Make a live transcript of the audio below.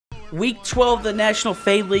Week 12 of the National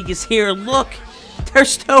Fade League is here. Look,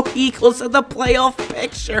 there's no Eagles in the playoff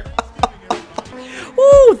picture.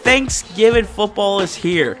 Woo, Thanksgiving football is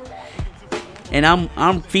here. And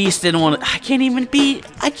I'm feasting on it. I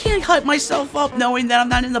can't hype myself up knowing that I'm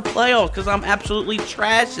not in the playoffs because I'm absolutely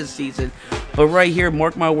trash this season. But right here,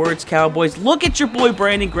 mark my words, Cowboys. Look at your boy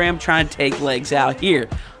Brandon Graham trying to take legs out here.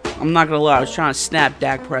 I'm not going to lie, I was trying to snap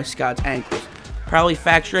Dak Prescott's ankles. Probably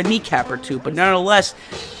fracture a kneecap or two. But nonetheless,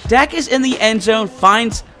 Dak is in the end zone,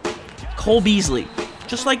 finds Cole Beasley.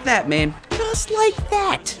 Just like that, man. Just like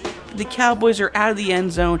that. The Cowboys are out of the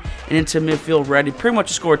end zone and into midfield ready. Pretty much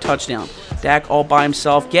to score a touchdown. Dak all by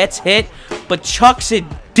himself. Gets hit, but chucks it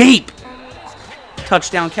deep.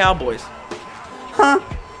 Touchdown, Cowboys. Huh?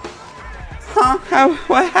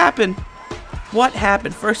 What happened? What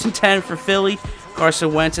happened? 1st and 10 for Philly.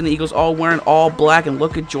 Carson Wentz and the Eagles all wearing all black. And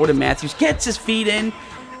look at Jordan Matthews. Gets his feet in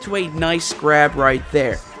to a nice grab right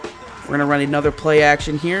there. We're going to run another play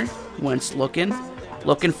action here. Wentz looking,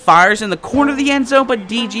 fires in the corner of the end zone, but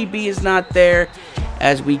DGB is not there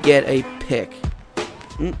as we get a pick.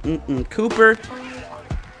 Cooper's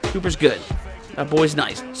good. That boy's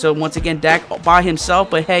nice. So once again, Dak by himself,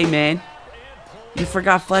 but hey, man, you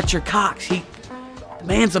forgot Fletcher Cox. The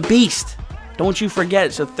man's a beast. Don't you forget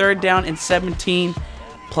it. So 3rd down and 17.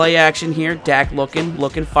 Play action here. Dak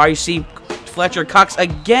looking, fire. You see Fletcher Cox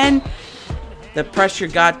again. The pressure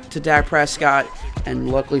got to Dak Prescott.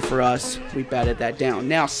 And luckily for us, we batted that down.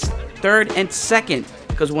 Now, 3rd and 2nd,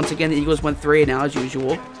 because once again, the Eagles went 3 and out as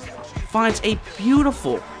usual. Finds a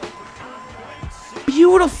beautiful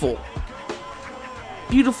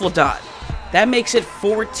dot. That makes it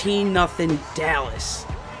 14-0 Dallas.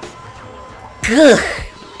 Ugh.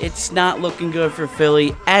 It's not looking good for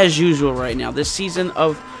Philly as usual right now. This season 2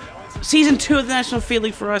 of the National Fade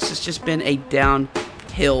League for us has just been a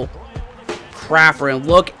downhill crapper. And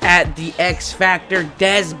look at the X Factor,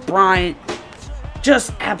 Dez Bryant,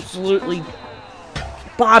 just absolutely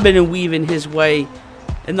bobbing and weaving his way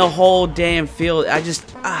in the whole damn field. It's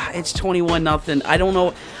 21-0. I don't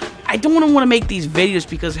know. I don't want to make these videos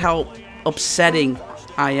because how upsetting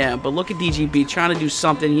I am. But look at DGB trying to do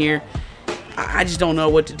something here. I just don't know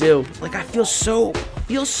what to do. Like, I feel so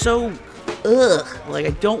ugh. Like,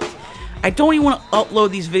 I don't even want to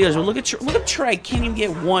upload these videos. But look at Trey. Can't even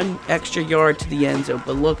get 1 extra yard to the end zone.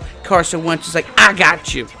 But look, Carson Wentz is like, I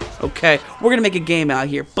got you. Okay, we're gonna make a game out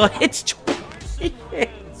here. But it's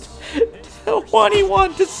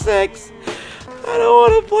 21-6. I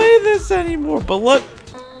don't want to play this anymore. But look,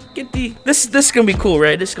 this is gonna be cool,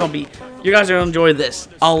 right? This is gonna be. You guys are gonna enjoy this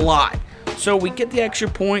a lot. So we get the extra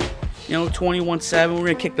point. 21-7. We're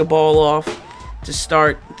gonna kick the ball off to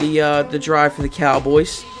start the drive for the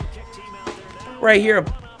Cowboys. Right here, a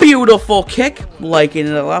beautiful kick. Liking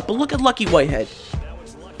it a lot. But look at Lucky Whitehead.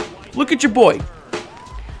 Look at your boy.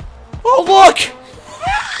 Oh, look!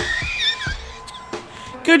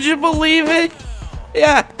 Could you believe it?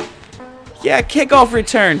 Yeah, kickoff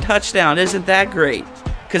return. Touchdown. Isn't that great?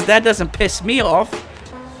 Because that doesn't piss me off.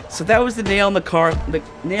 So that was the nail in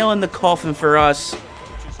the coffin for us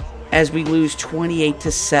as we lose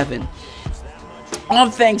 28-7 on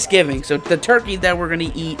Thanksgiving. So the turkey that we're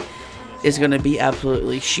going to eat is going to be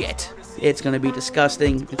absolutely shit. It's going to be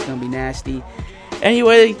disgusting. It's going to be nasty.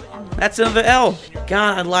 Anyway, that's another L.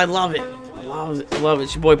 God, I love it. I love it.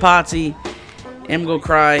 It's your boy Potsy. I'm going to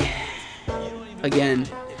cry again.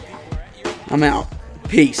 I'm out.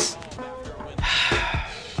 Peace.